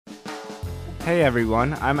Hey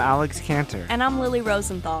everyone, I'm Alex Cantor. And I'm Lily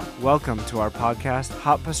Rosenthal. Welcome to our podcast,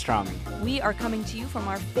 Hot Pastrami. We are coming to you from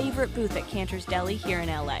our favorite booth at Cantor's Deli here in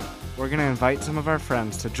LA. We're going to invite some of our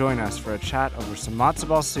friends to join us for a chat over some matzo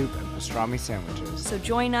ball soup and pastrami sandwiches. So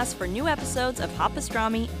join us for new episodes of Hot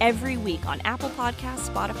Pastrami every week on Apple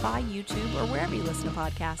Podcasts, Spotify, YouTube, or wherever you listen to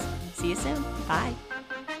podcasts. See you soon. Bye.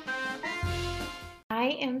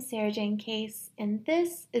 I am Sarah Jane Case, and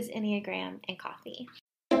this is Enneagram and Coffee.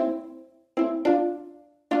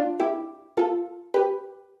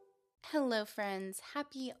 Hello friends,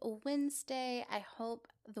 happy Wednesday. I hope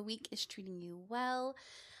the week is treating you well.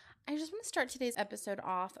 I just want to start today's episode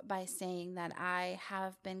off by saying that I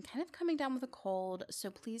have been kind of coming down with a cold,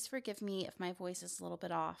 so please forgive me if my voice is a little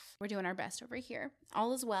bit off. We're doing our best over here.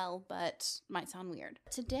 All is well, but might sound weird.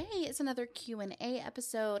 Today is another Q&A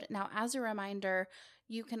episode. Now, as a reminder,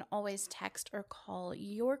 you can always text or call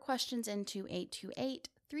your questions into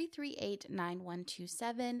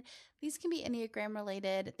 828-338-9127. These can be Enneagram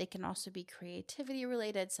related. They can also be creativity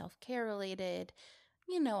related, self-care related.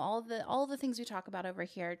 You know, all the things we talk about over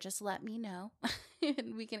here. Just let me know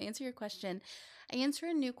and we can answer your question. I answer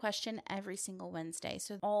a new question every single Wednesday,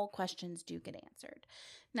 so all questions do get answered.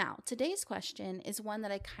 Now, today's question is one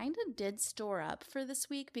that I kind of did store up for this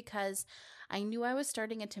week because I knew I was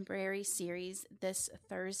starting a temporary series this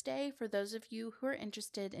Thursday for those of you who are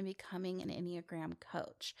interested in becoming an Enneagram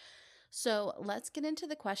coach. So let's get into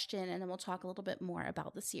the question and then we'll talk a little bit more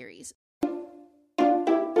about the series.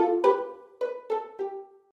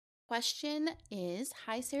 Question is,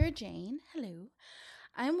 hi Sarah Jane, hello.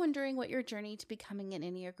 I'm wondering what your journey to becoming an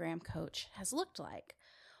Enneagram coach has looked like.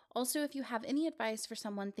 Also, if you have any advice for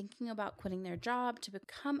someone thinking about quitting their job to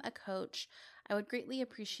become a coach, I would greatly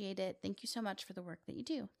appreciate it. Thank you so much for the work that you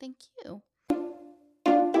do. Thank you.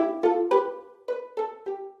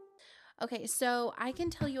 Okay, so I can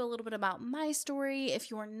tell you a little bit about my story.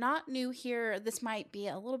 If you're not new here, this might be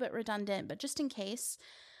a little bit redundant, but just in case,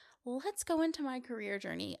 let's go into my career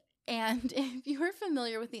journey. And if you're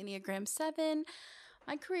familiar with the Enneagram 7,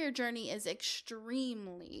 my career journey is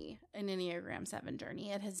extremely an Enneagram 7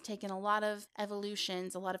 journey. It has taken a lot of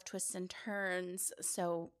evolutions, a lot of twists and turns.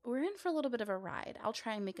 So we're in for a little bit of a ride. I'll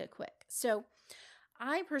try and make it quick. So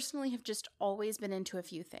I personally have just always been into a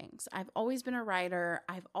few things. I've always been a writer.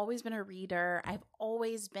 I've always been a reader. I've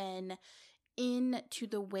always been into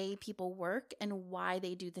the way people work and why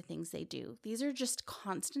they do the things they do. These are just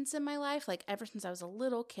constants in my life. Like ever since I was a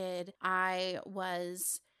little kid, I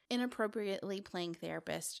was inappropriately playing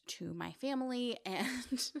therapist to my family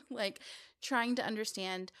and like trying to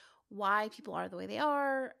understand why people are the way they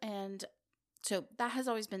are. And so that has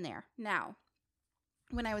always been there. Now,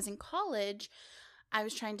 when I was in college, I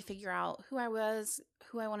was trying to figure out who I was,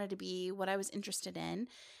 who I wanted to be, what I was interested in.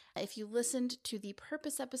 If you listened to the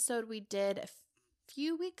Purpose episode we did a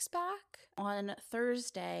few weeks back on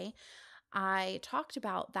Thursday, I talked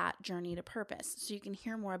about that journey to purpose. So you can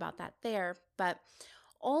hear more about that there. But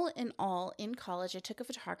all in all, in college, I took a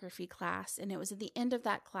photography class, and it was at the end of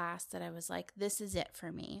that class that I was like, this is it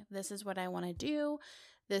for me. This is what I want to do.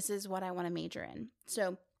 This is what I want to major in.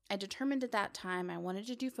 So I determined at that time I wanted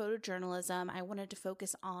to do photojournalism. I wanted to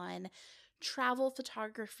focus on travel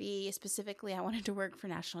photography. Specifically, I wanted to work for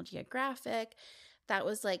National Geographic. That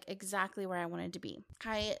was like exactly where I wanted to be.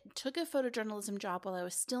 I took a photojournalism job while I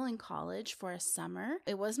was still in college for a summer.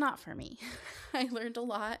 It was not for me. I learned a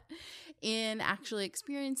lot in actually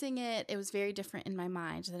experiencing it. It was very different in my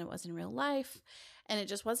mind than it was in real life, and it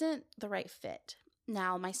just wasn't the right fit.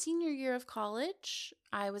 Now, my senior year of college,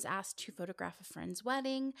 I was asked to photograph a friend's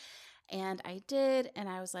wedding, and I did, and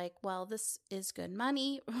I was like, well, this is good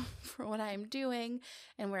money for what I'm doing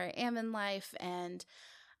and where I am in life, and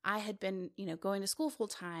I had been, going to school full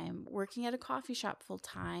time, working at a coffee shop full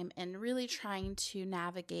time, and really trying to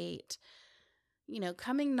navigate,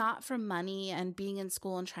 coming not from money and being in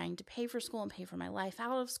school and trying to pay for school and pay for my life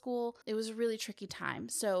out of school. It was a really tricky time.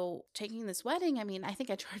 So taking this wedding, I think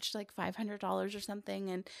I charged like $500 or something,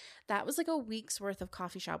 and that was like a week's worth of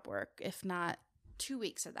coffee shop work, if not 2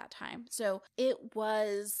 weeks at that time. So it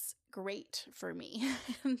was great for me.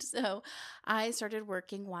 And so I started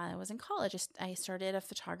working while I was in college. I started a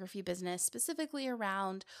photography business specifically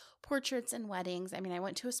around portraits and weddings. I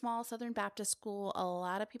went to a small Southern Baptist school. A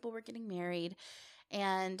lot of people were getting married,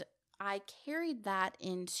 and I carried that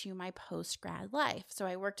into my post-grad life. So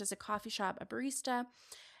I worked as a coffee shop, a barista,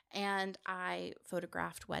 and I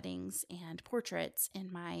photographed weddings and portraits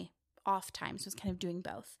in my off time. So I was kind of doing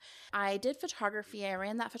both. I did photography. I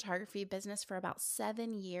ran that photography business for about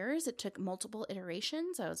 7 years. It took multiple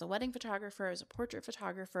iterations. I was a wedding photographer. I was a portrait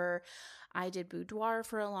photographer. I did boudoir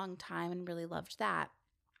for a long time and really loved that.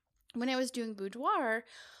 When I was doing boudoir,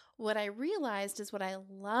 what I realized is what I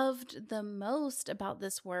loved the most about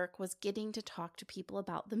this work was getting to talk to people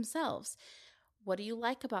about themselves. What do you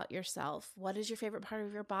like about yourself? What is your favorite part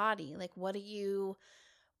of your body? Like, what do you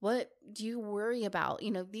worry about?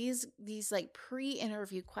 These like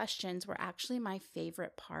pre-interview questions were actually my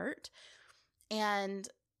favorite part. And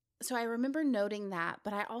so I remember noting that,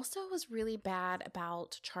 but I also was really bad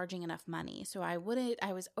about charging enough money. So I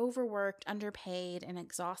was overworked, underpaid, and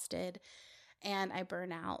exhausted, and I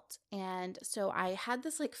burn out. And so I had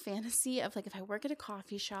this like fantasy of like, if I work at a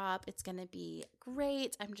coffee shop, it's going to be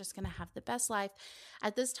great. I'm just going to have the best life.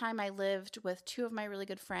 At this time, I lived with two of my really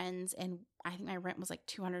good friends, and I think my rent was like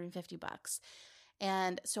 $250.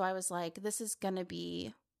 And so I was like, this is going to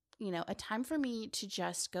be, a time for me to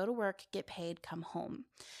just go to work, get paid, come home.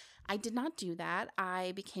 I did not do that.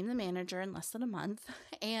 I became the manager in less than a month,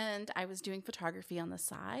 and I was doing photography on the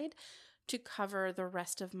side to cover the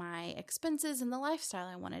rest of my expenses and the lifestyle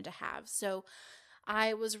I wanted to have. So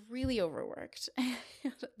I was really overworked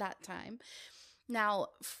at that time. Now,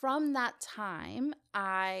 from that time,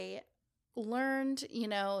 I learned,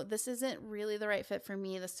 this isn't really the right fit for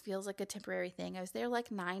me. This feels like a temporary thing. I was there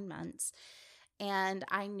like 9 months. And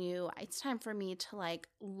I knew it's time for me to like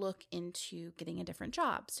look into getting a different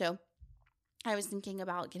job. So I was thinking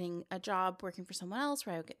about getting a job working for someone else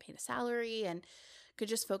where I would get paid a salary and could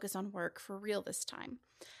just focus on work for real this time.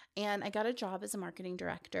 And I got a job as a marketing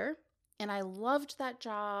director, and I loved that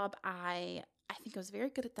job. I think I was very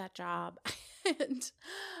good at that job. And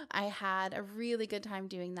I had a really good time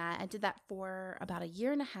doing that. I did that for about 1.5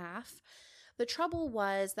 years. The trouble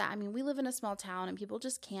was that, we live in a small town and people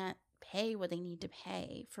just can't pay what they need to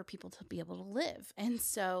pay for people to be able to live. And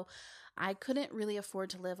so I couldn't really afford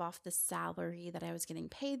to live off the salary that I was getting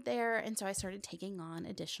paid there. And so I started taking on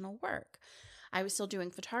additional work. I was still doing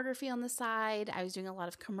photography on the side. I was doing a lot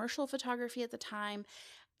of commercial photography at the time.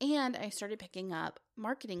 And I started picking up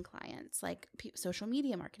marketing clients, like social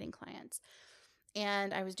media marketing clients.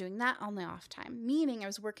 And I was doing that on the off time, meaning I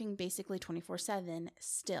was working basically 24/7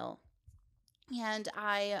 still. And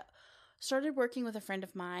I started working with a friend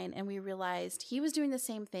of mine, and we realized he was doing the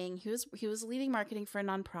same thing. He was leading marketing for a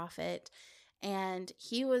nonprofit, and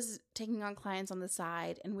he was taking on clients on the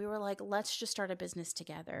side. And we were like, let's just start a business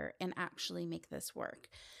together and actually make this work.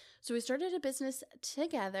 So we started a business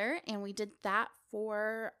together, and we did that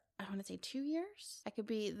for, I want to say 2 years.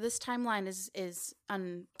 This timeline is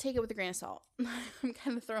take it with a grain of salt. I'm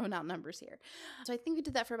kind of throwing out numbers here. So I think we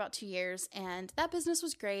did that for about 2 years, and that business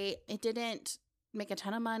was great. It didn't make a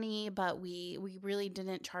ton of money, but we really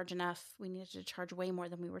didn't charge enough. We needed to charge way more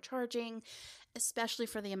than we were charging, especially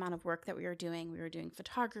for the amount of work that we were doing. We were doing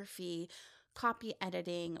photography, copy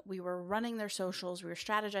editing, we were running their socials, we were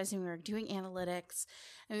strategizing, we were doing analytics,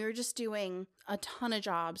 and we were just doing a ton of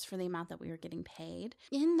jobs for the amount that we were getting paid.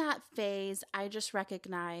 In that phase, I just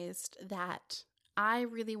recognized that I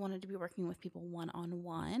really wanted to be working with people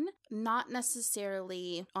one-on-one, not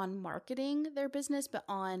necessarily on marketing their business, but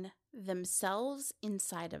on themselves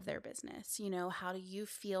inside of their business. How do you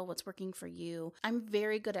feel? What's working for you? I'm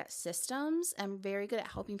very good at systems. I'm very good at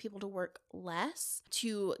helping people to work less,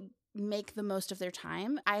 to make the most of their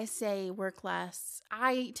time. I say work less.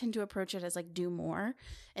 I tend to approach it as like do more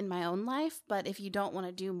in my own life, but if you don't want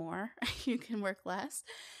to do more, you can work less.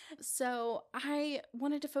 So I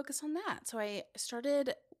wanted to focus on that. So I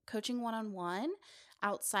started coaching one-on-one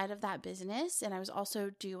outside of that business, and I was also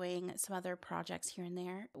doing some other projects here and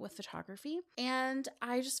there with photography. And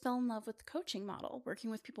I just fell in love with the coaching model, working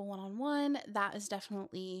with people one-on-one. That is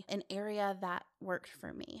definitely an area that worked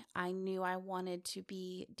for me. I knew I wanted to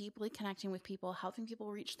be deeply connecting with people, helping people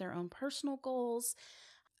reach their own personal goals,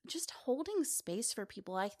 just holding space for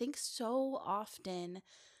people. I think so often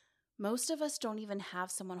most of us don't even have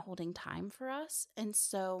someone holding time for us. And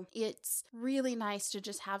so it's really nice to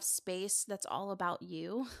just have space that's all about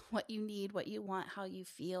you, what you need, what you want, how you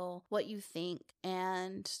feel, what you think.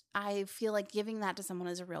 And I feel like giving that to someone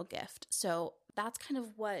is a real gift. So that's kind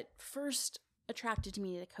of what first attracted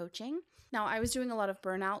me to coaching. Now, I was doing a lot of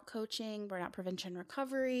burnout coaching, burnout prevention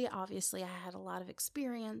recovery. Obviously, I had a lot of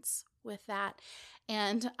experience with that.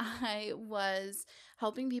 And I was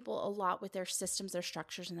helping people a lot with their systems, their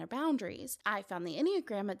structures, and their boundaries. I found the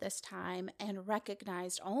Enneagram at this time and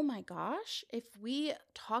recognized, oh my gosh, if we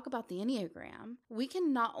talk about the Enneagram, we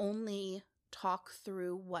can not only talk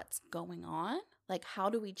through what's going on, like how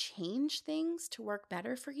do we change things to work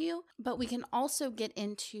better for you, but we can also get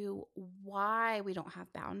into why we don't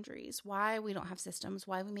have boundaries, why we don't have systems,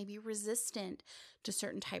 why we may be resistant to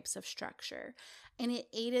certain types of structure. And it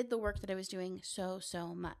aided the work that I was doing so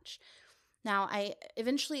much. Now, I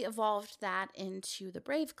eventually evolved that into the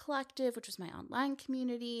Brave Collective, which was my online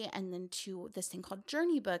community, and then to this thing called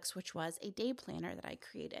Journey Books, which was a day planner that I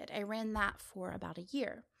created. I ran that for about a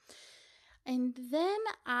year. And then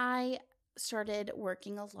I started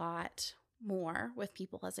working a lot more with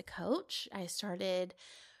people as a coach. I started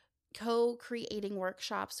co-creating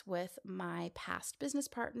workshops with my past business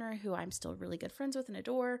partner, who I'm still really good friends with and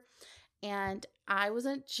adore. And I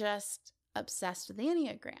wasn't just obsessed with the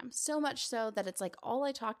Enneagram, so much so that it's like all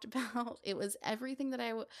I talked about. It was everything that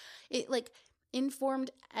it like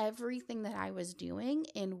informed everything that I was doing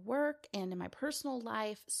in work and in my personal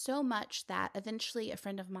life, so much that eventually a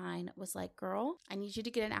friend of mine was like, girl, I need you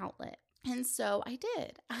to get an outlet. And so I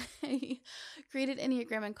did. I created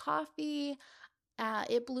Enneagram and Coffee.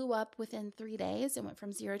 It blew up within 3 days. It went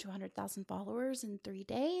from 0 to 100,000 followers in 3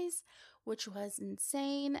 days, which was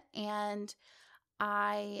insane. And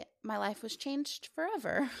my life was changed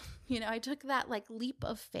forever. I took that like leap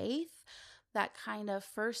of faith, that kind of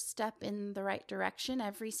first step in the right direction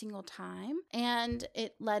every single time. And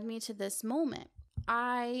it led me to this moment.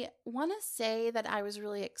 I want to say that I was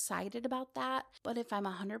really excited about that, but if I'm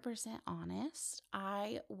 100% honest,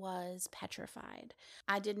 I was petrified.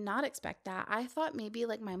 I did not expect that. I thought maybe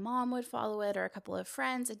like my mom would follow it or a couple of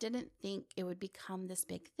friends. I didn't think it would become this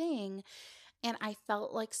big thing. And I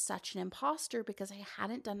felt like such an imposter because I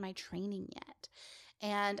hadn't done my training yet.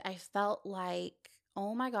 And I felt like,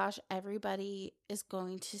 oh my gosh, everybody is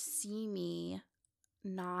going to see me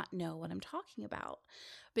not know what I'm talking about,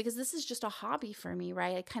 because this is just a hobby for me,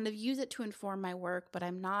 right? I kind of use it to inform my work, but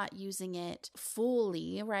I'm not using it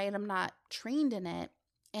fully, right? I'm not trained in it.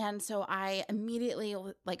 And so I immediately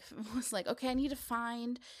was like, okay, I need to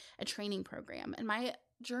find a training program. And my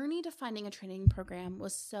journey to finding a training program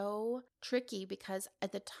was so tricky because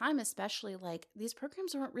at the time, especially, like these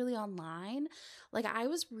programs weren't really online. Like I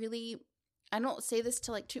don't say this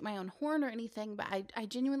to like toot my own horn or anything, but I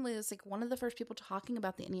genuinely was like one of the first people talking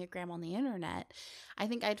about the Enneagram on the internet. I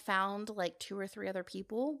think I'd found like 2 or 3 other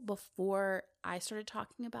people before I started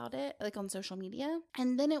talking about it, like on social media.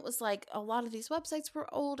 And then it was like a lot of these websites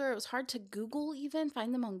were older. It was hard to Google, even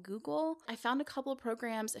find them on Google. I found a couple of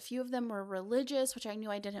programs. A few of them were religious, which I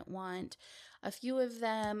knew I didn't want. A few of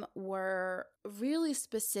them were really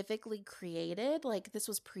specifically created. Like this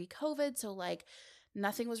was pre-COVID. So like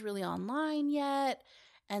nothing was really online yet.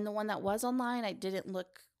 And the one that was online, I didn't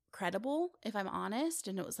look credible, if I'm honest.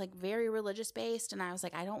 And it was like very religious based. And I was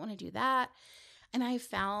like, I don't want to do that. And I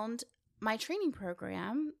found my training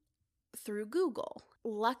program through Google.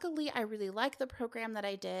 Luckily, I really liked the program that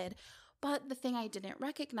I did. But the thing I didn't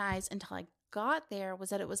recognize until I got there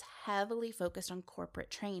was that it was heavily focused on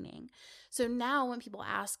corporate training. So now when people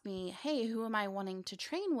ask me, hey, who am I wanting to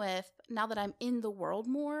train with? Now that I'm in the world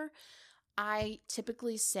more, I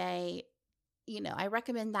typically say, I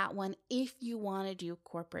recommend that one if you want to do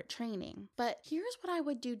corporate training. But here's what I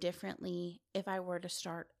would do differently if I were to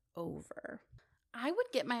start over. I would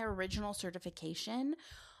get my original certification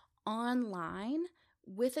online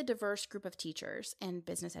with a diverse group of teachers and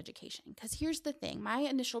business education. Because here's the thing, my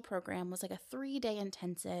initial program was like a 3-day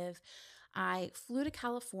intensive. I flew to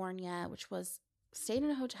California, stayed in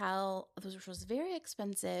a hotel, which was very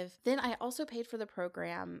expensive. Then I also paid for the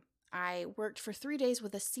program. I worked for 3 days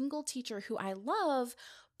with a single teacher who I love,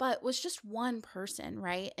 but was just one person,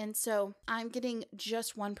 right? And so I'm getting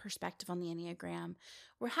just one perspective on the Enneagram.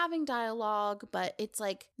 We're having dialogue, but it's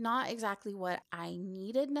like not exactly what I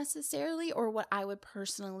needed necessarily or what I would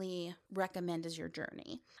personally recommend as your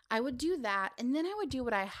journey. I would do that, and then I would do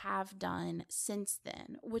what I have done since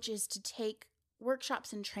then, which is to take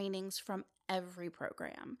workshops and trainings from every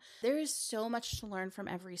program. There is so much to learn from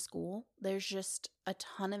every school. There's just a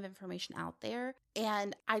ton of information out there.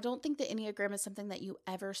 And I don't think the Enneagram is something that you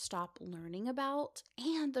ever stop learning about.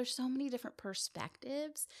 And there's so many different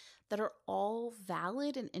perspectives that are all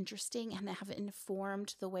valid and interesting and have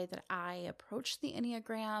informed the way that I approach the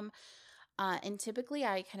Enneagram. And typically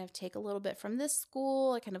I kind of take a little bit from this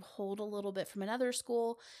school. I kind of hold a little bit from another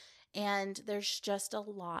school. And there's just a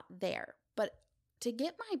lot there. But to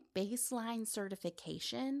get my baseline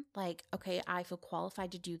certification, like, okay, I feel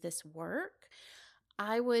qualified to do this work,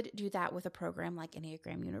 I would do that with a program like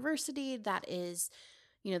Enneagram University that is,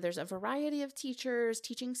 there's a variety of teachers,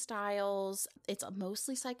 teaching styles. It's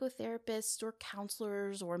mostly psychotherapists or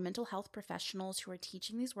counselors or mental health professionals who are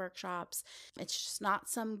teaching these workshops. It's just not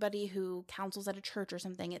somebody who counsels at a church or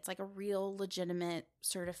something. It's like a real legitimate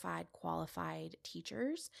certified qualified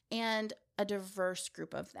teachers and a diverse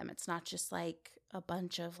group of them. It's not just like a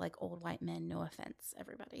bunch of like old white men, no offense,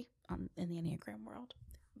 everybody in the Enneagram world.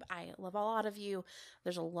 I love a lot of you.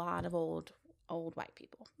 There's a lot of old old white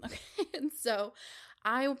people. Okay. And so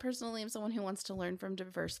I personally am someone who wants to learn from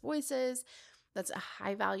diverse voices. That's a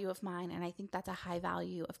high value of mine. And I think that's a high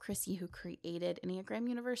value of Chrissy, who created Enneagram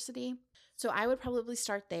University. So I would probably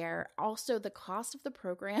start there. Also, the cost of the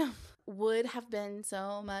program would have been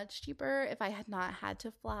so much cheaper if I had not had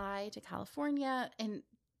to fly to California and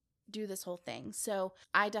do this whole thing. So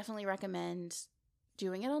I definitely recommend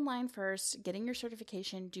doing it online first, getting your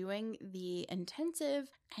certification, doing the intensive,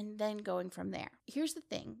 and then going from there. Here's the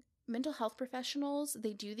thing. Mental health professionals,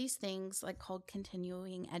 they do these things like called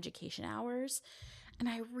continuing education hours. And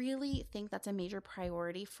I really think that's a major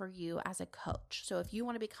priority for you as a coach. So if you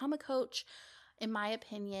want to become a coach, in my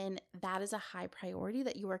opinion, that is a high priority,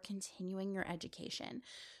 that you are continuing your education.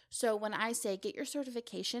 So when I say get your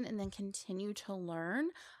certification and then continue to learn,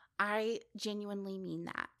 I genuinely mean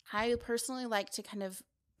that. I personally like to kind of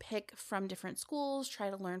pick from different schools, try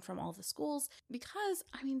to learn from all the schools, because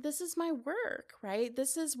I mean, this is my work, right?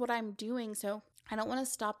 This is what I'm doing. So I don't want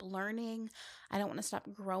to stop learning. I don't want to stop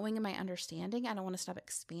growing in my understanding. I don't want to stop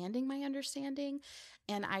expanding my understanding.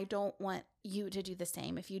 And I don't want you to do the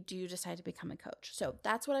same if you do decide to become a coach. So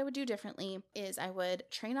that's what I would do differently, is I would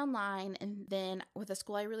train online, and then with a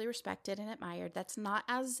school I really respected and admired, that's not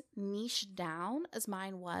as niche down as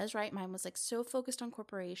mine was, right? Mine was like so focused on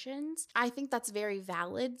corporations. I think that's very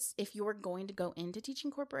valid if you're going to go into teaching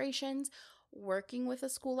corporations. Working with a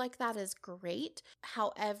school like that is great.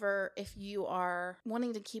 However, if you are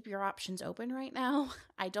wanting to keep your options open right now,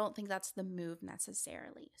 I don't think that's the move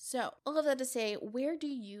necessarily. So all of that to say, where do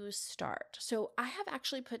you start? So I have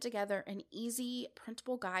actually put together an easy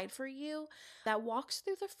printable guide for you that walks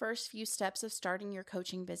through the first few steps of starting your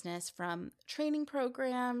coaching business, from training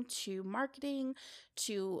program to marketing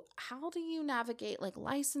to how do you navigate like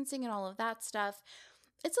licensing and all of that stuff.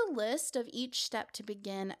 It's a list of each step to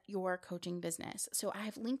begin your coaching business. So I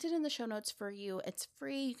have linked it in the show notes for you. It's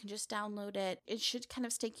free. You can just download it. It should kind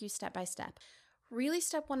of take you step by step. Really,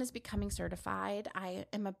 step one is becoming certified. I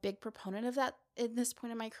am a big proponent of that at this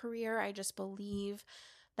point in my career. I just believe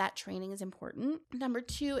that training is important. Number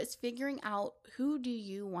two is figuring out, who do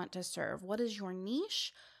you want to serve? What is your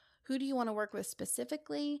niche? Who do you want to work with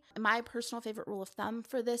specifically? My personal favorite rule of thumb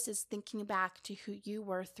for this is thinking back to who you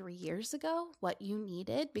were 3 years ago, what you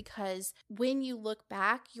needed, because when you look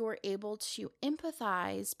back, you're able to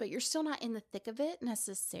empathize, but you're still not in the thick of it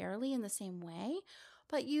necessarily in the same way,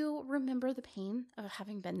 but you remember the pain of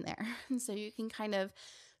having been there. And so you can kind of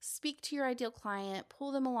speak to your ideal client,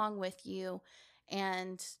 pull them along with you,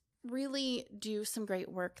 and really do some great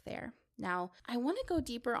work there. Now, I want to go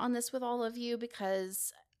deeper on this with all of you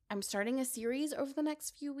because I'm starting a series over the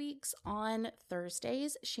next few weeks on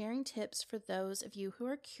Thursdays, sharing tips for those of you who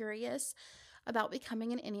are curious about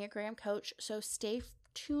becoming an Enneagram coach. So stay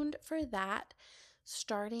tuned for that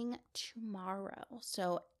starting tomorrow.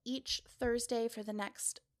 So each Thursday for the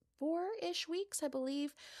next 4-ish weeks, I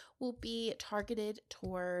believe, will be targeted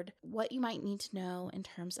toward what you might need to know in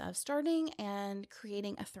terms of starting and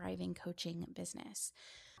creating a thriving coaching business.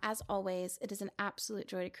 As always, it is an absolute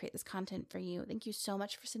joy to create this content for you. Thank you so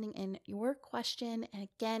much for sending in your question. And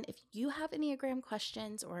again, if you have Enneagram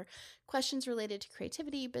questions or questions related to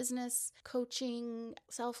creativity, business, coaching,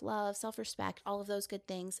 self-love, self-respect, all of those good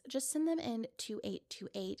things, just send them in to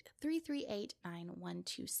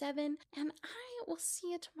 828-338-9127. And I will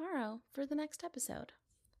see you tomorrow for the next episode.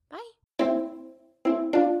 Bye.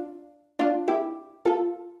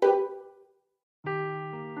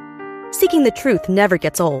 Seeking the truth never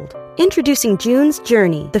gets old. Introducing June's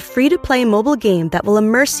Journey, the free-to-play mobile game that will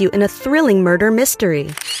immerse you in a thrilling murder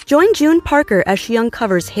mystery. Join June Parker as she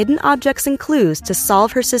uncovers hidden objects and clues to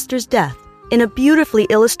solve her sister's death in a beautifully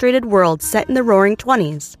illustrated world set in the Roaring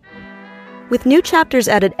 '20s. With new chapters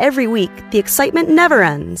added every week, the excitement never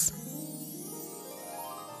ends.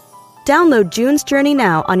 Download June's Journey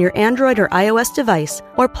now on your Android or iOS device,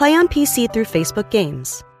 or play on PC through Facebook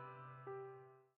Games.